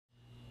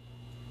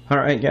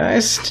Alright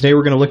guys, today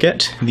we're going to look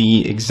at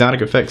the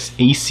Xotic Effects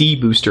AC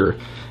booster.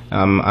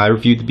 I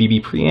reviewed the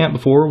BB preamp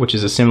before, which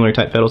is a similar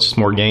type pedal, it's just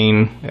more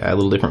gain, a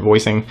little different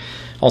voicing.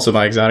 Also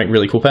by Xotic,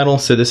 really cool pedal.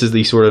 So this is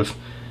the sort of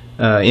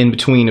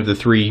in-between of the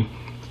three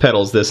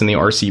pedals, this and the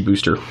RC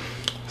booster.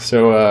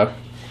 So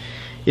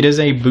it is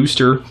a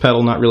booster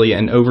pedal, not really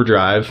an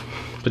overdrive,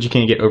 but you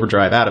can't get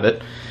overdrive out of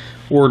it,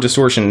 or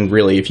distortion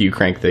really if you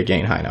crank the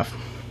gain high enough.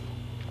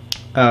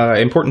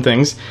 Important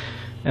things.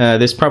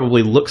 This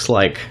probably looks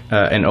like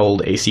an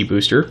old AC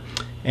booster,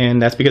 and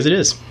that's because it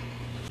is.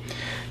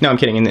 No, I'm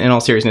kidding. In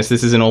all seriousness,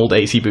 this is an old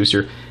AC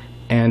booster,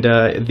 and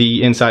the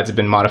insides have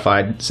been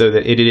modified so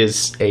that it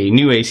is a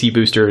new AC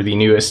booster, the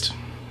newest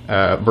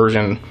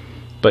version,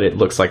 but it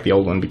looks like the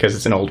old one because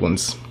it's an old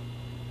one's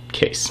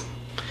case.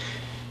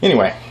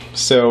 Anyway,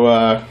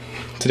 so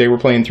today we're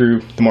playing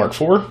through the Mark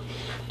IV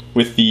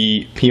with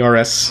the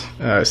PRS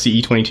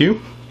CE22.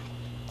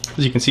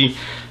 As you can see,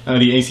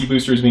 the AC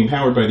booster is being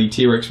powered by the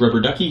TRX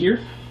rubber ducky here.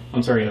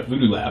 I'm sorry, a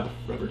Voodoo Lab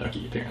rubber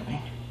ducky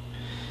apparently.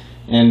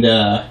 And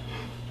so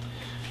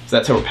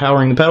that's how we're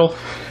powering the pedal.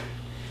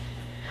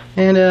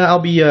 And I'll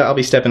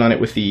be stepping on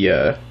it with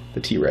the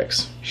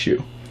TRX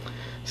shoe.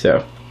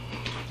 So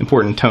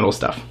important tonal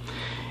stuff.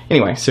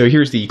 Anyway, so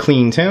here's the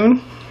clean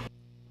tone.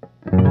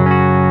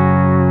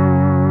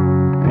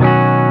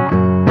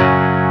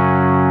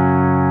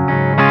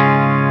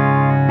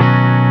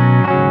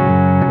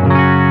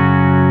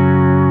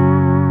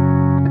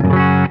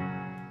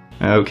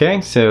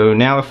 Okay, so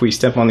now if we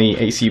step on the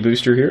AC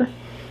booster here,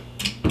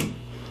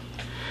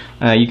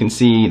 you can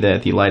see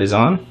that the light is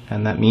on,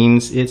 and that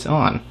means it's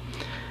on.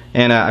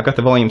 And I've got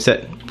the volume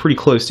set pretty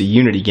close to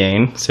unity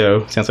gain,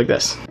 so it sounds like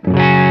this.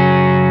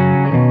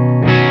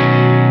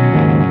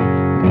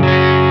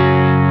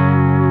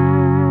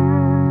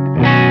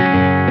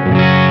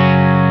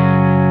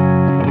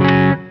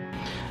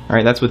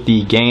 Alright, that's with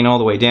the gain all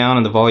the way down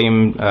and the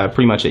volume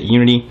pretty much at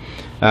unity,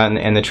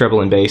 and the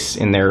treble and bass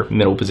in their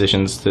middle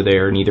positions, so they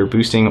are neither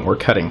boosting or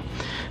cutting.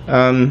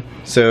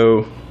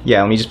 So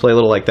yeah, let me just play a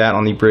little like that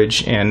on the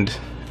bridge and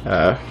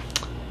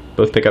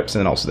both pickups, and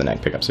then also the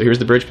neck pickup. So here's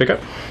the bridge pickup.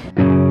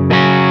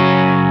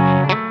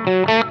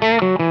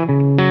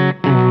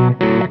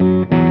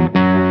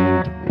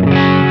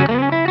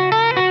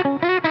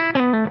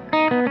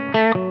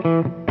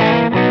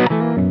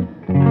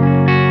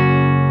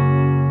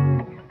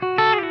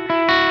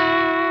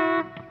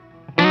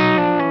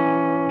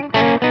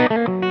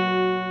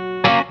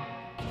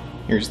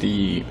 Here's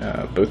the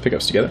both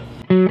pickups together.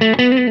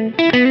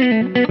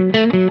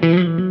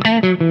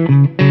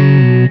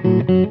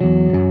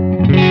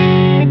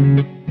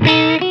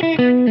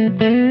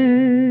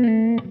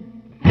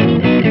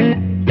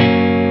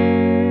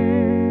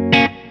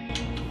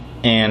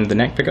 And the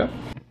neck pickup.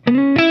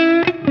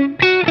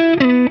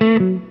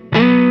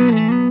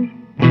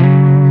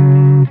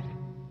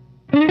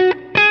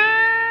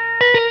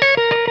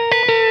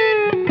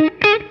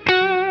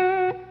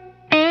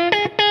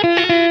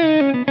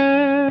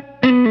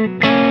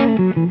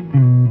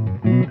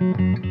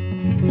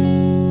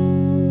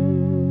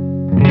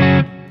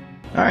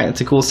 Alright,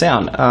 that's a cool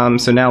sound.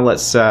 So now we'll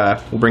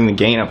bring the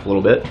gain up a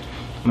little bit.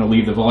 I'm going to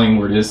leave the volume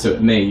where it is so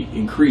it may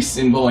increase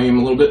in volume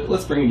a little bit.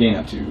 Let's bring the gain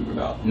up to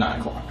about 9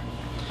 o'clock.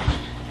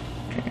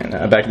 And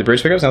back to the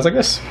bridge pickup, sounds like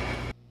this.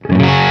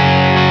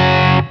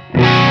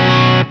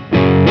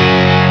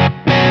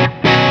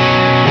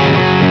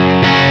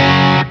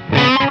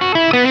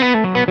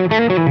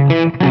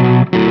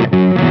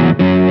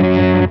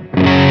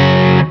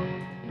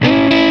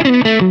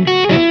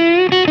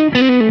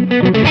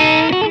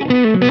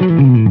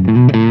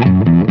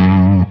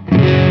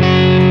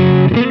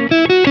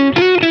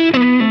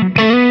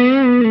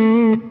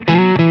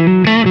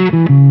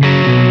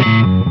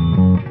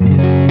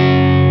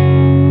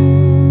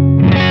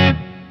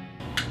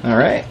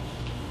 Alright,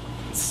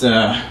 let's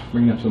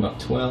bring it up to about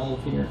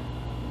 12 here.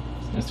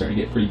 It's going to start to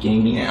get pretty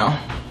gainy now.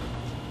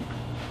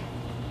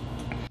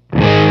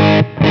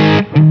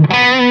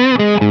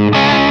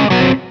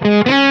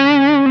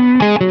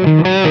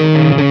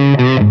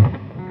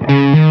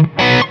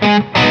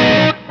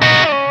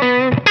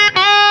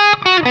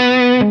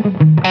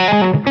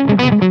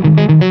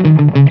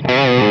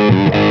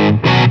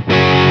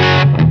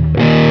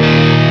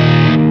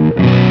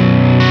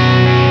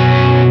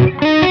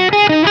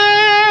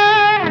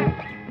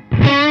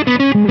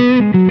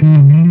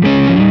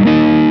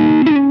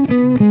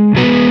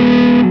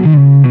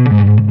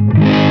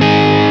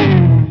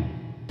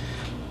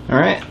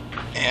 Alright,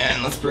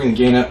 and let's bring the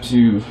gain up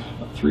to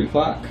about 3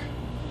 o'clock.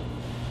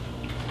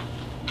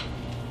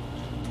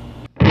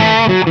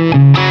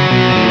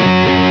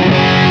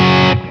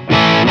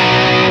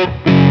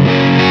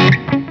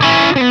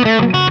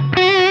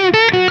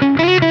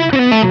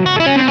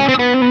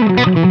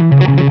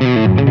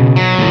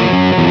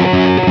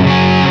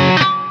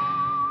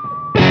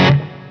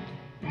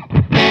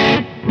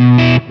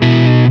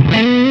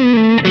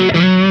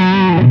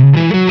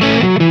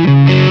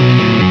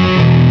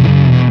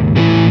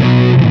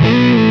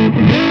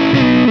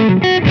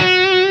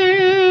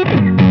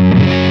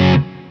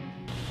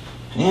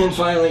 And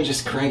finally,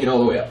 just crank it all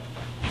the way up.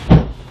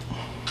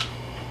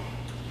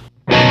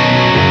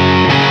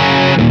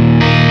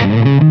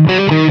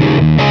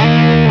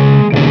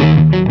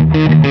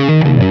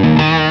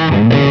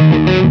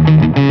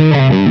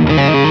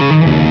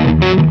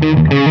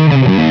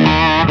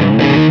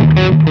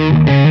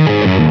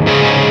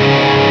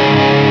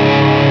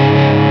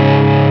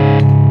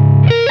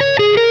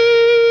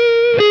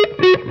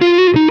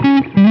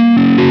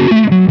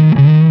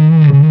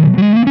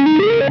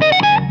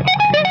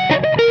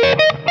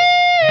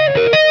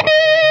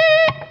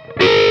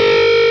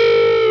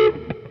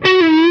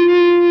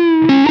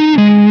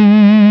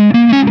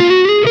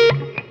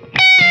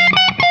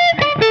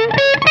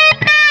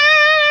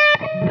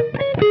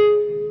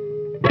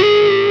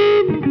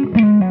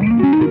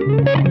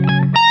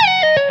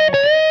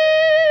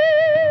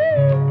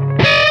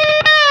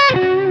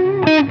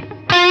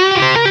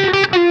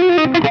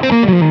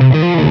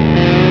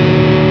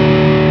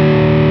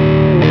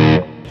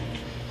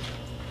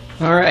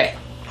 Alright,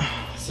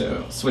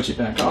 so switch it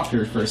back off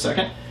here for a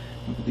second.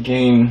 Put the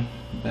gain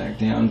back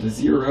down to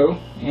 0,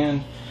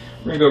 and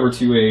we're going to go over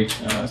to a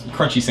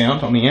crunchy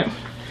sound on the amp.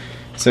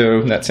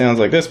 So that sounds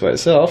like this by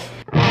itself.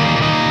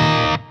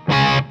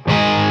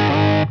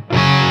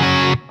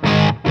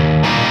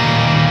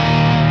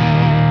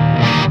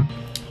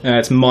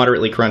 It's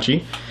moderately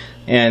crunchy,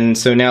 and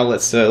so now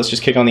let's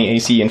just kick on the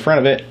AC in front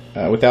of it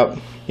without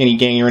any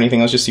gain or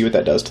anything. Let's just see what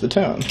that does to the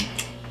tone.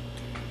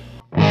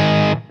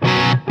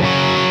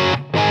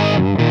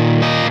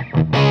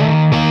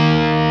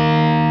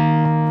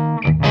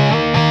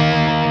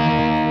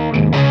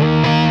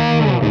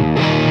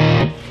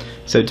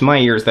 So to my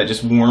ears, that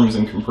just warms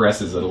and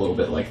compresses it a little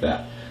bit like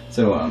that.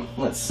 So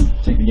let's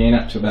take the gain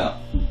up to about,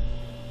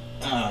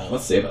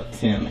 let's say about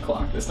 10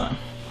 o'clock this time.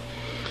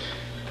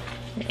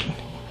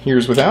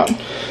 Here's without.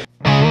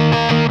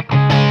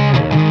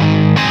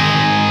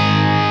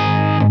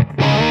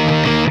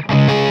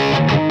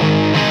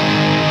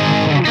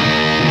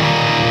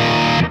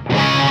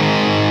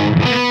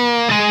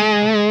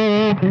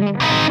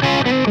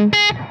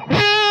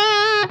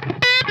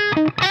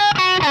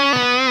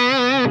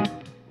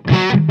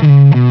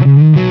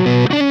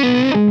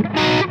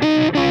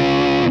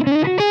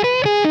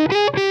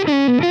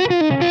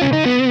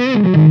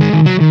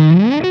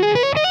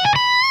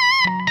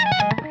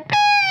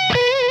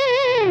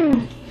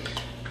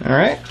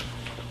 Alright,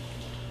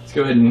 let's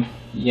go ahead and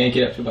yank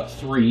it up to about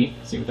 3,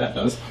 see what that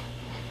does.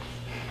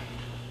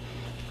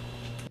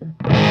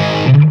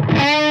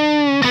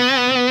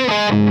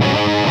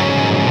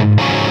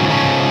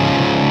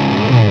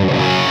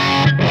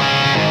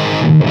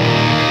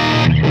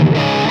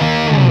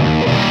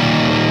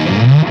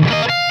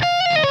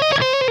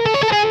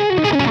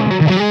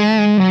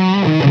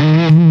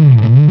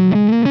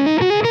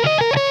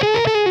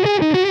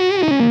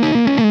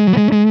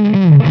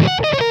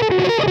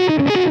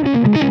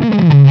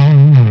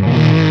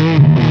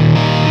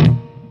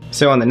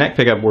 So on the neck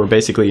pickup, we're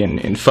basically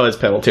in fuzz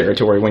pedal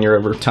territory when you're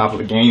over top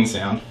of a gain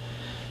sound.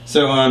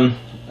 So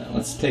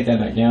let's take that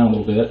back down a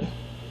little bit,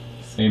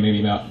 say maybe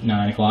about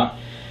 9 o'clock,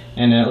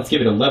 and let's give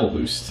it a level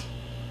boost.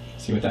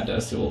 See what that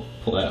does. So we'll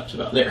pull that up to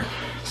about there.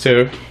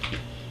 So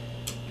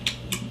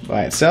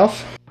by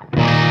itself.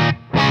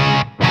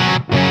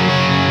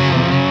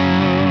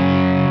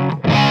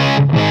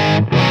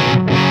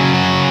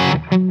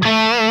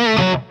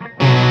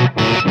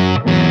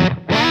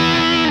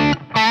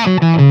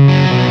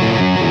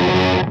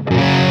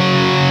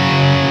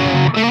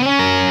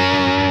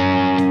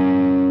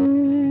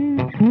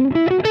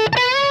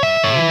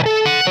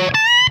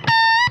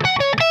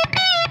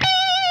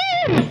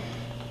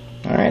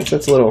 Alright, so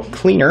it's a little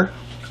cleaner.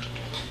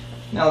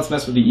 Now let's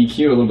mess with the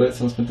EQ a little bit,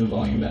 so let's put the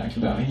volume back to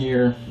about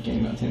here,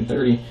 gain about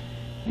 1030,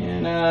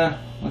 and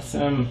let's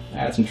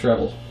add some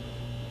treble.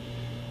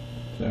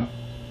 So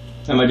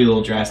that might be a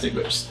little drastic,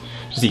 but just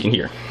so you can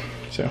hear.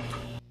 So.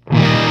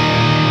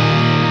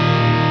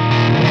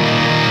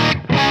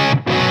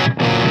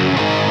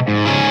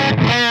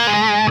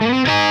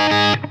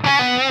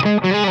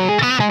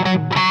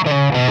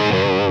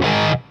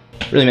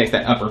 Really makes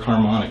that upper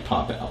harmonic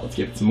pop out. Let's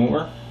give it some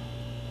more.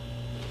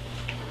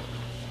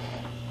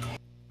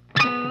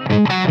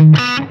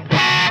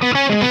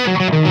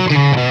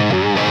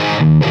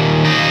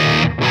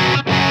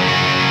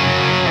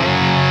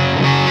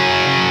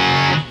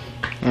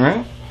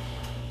 Alright,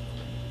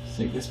 let's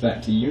take this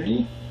back to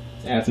Unity.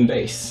 Let's add some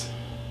bass.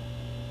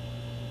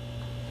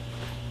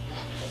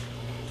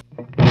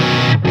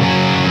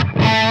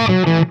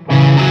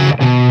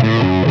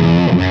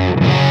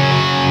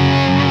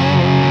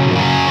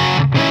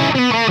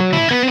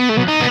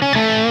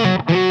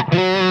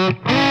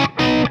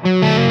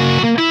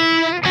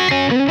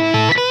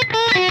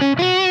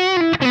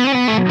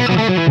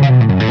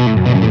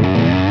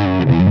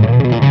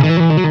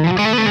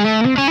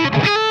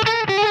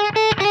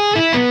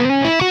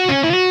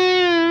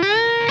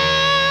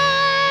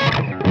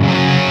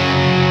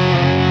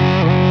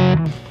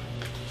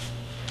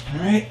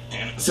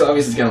 So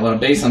obviously it's got a lot of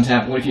bass on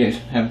tap. What if you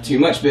have too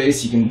much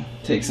bass? You can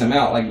take some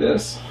out like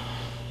this.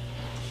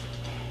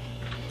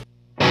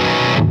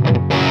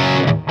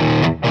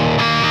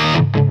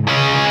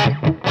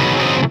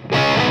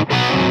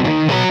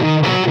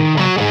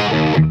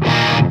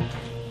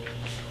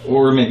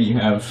 you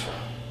have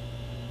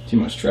too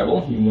much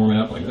treble, you warm it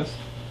up like this.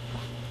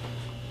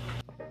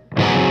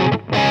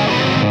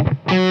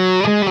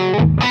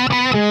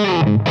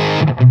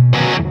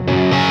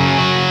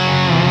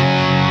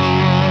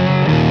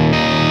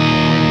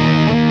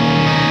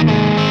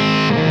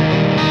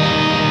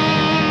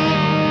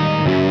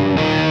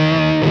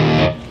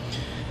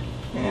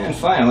 And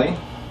finally,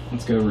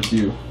 let's go over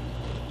to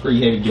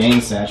pretty heavy gain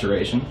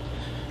saturation.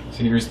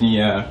 So here's the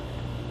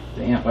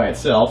amp by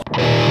itself.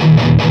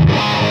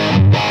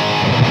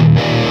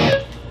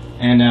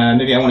 And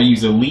maybe I want to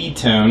use a lead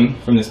tone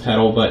from this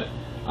pedal, but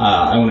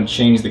I want to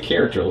change the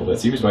character a little bit.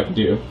 So here's what I can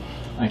do.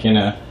 I can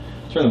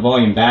turn the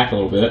volume back a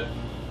little bit.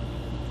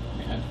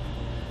 Add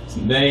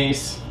some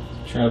bass,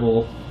 some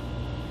treble.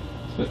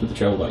 So let's put the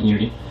treble about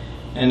unity.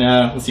 And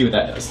let's see what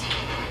that does.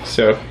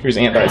 So here's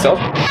the amp by itself.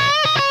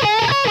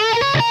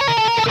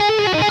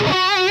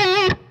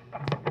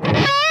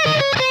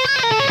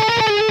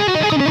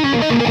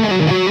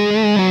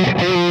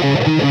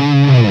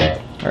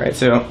 Alright,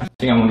 so I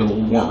think I want it a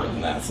little warmer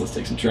than that, so let's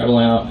take some treble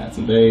out, add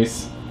some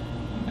bass,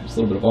 add just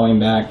a little bit of volume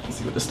back, and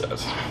see what this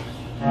does.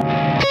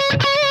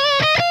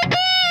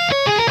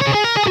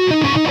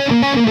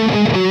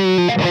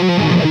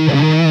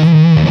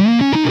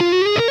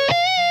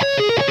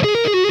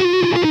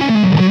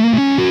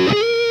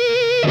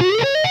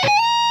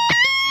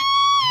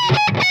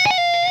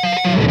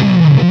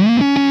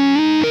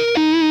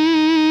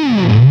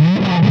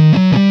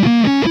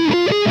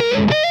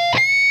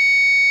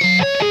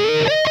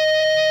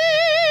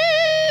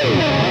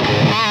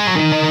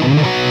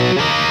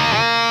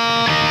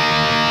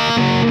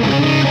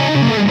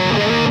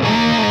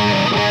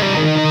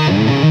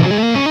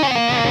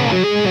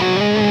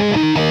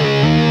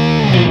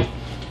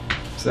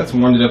 So that's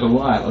warmed it up a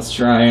lot. Let's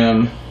try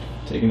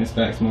taking this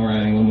back some more,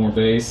 adding a little more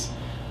bass,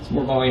 some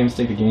more volume, let's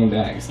take the gain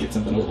back, let's get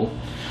something a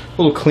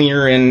little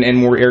cleaner and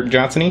more Eric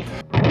Johnson-y.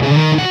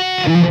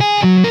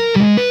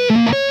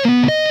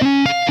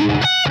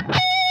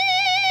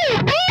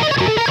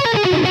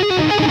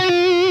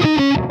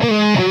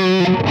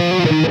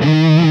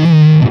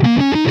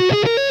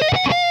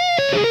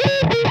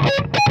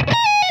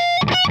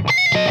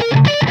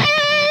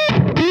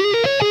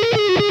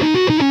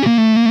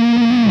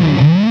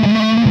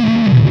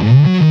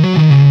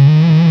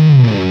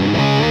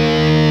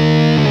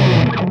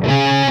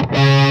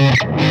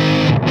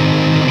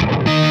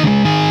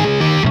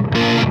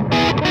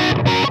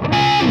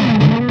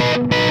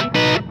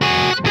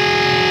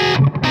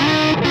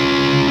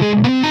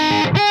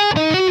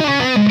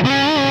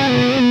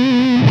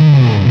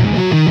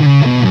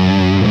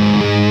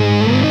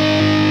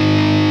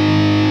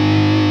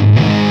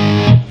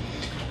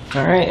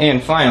 Alright,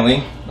 and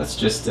finally, let's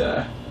just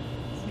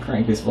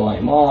crank this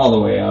volume all the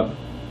way up.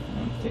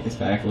 Take this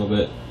back a little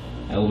bit,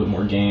 add a little bit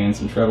more gain and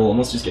some treble, and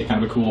let's just get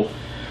kind of a cool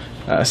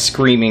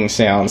screaming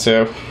sound.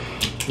 So,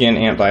 again,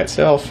 amp by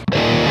itself.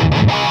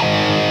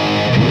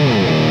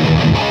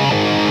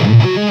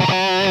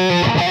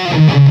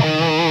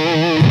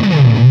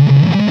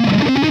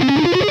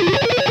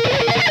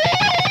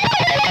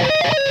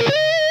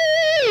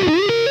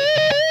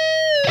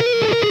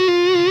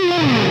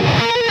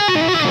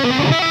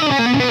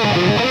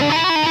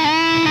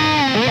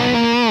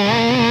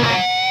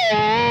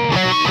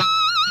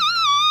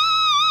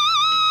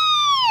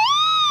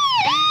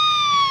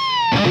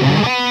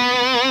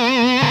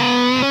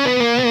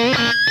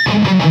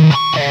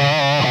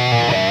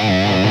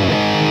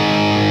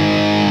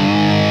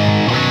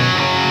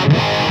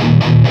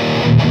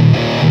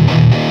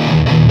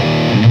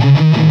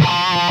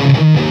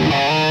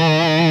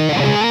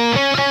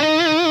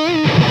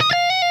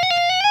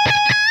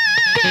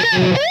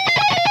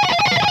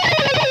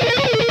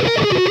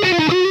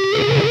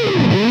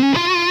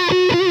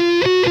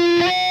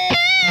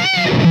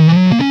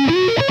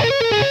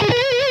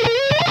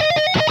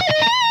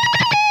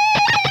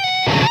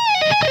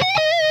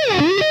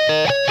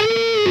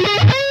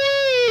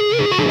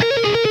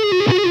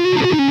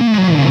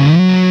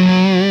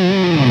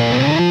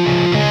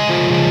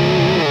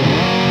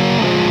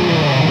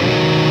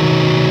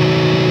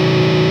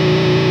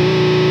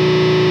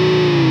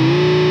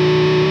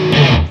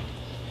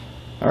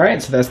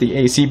 Alright, so that's the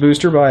AC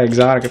Booster by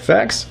Xotic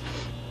Effects.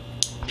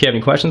 If you have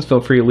any questions,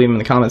 feel free to leave them in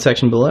the comment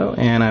section below,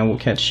 and I will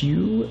catch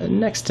you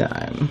next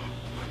time.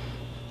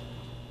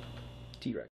 T-Rex.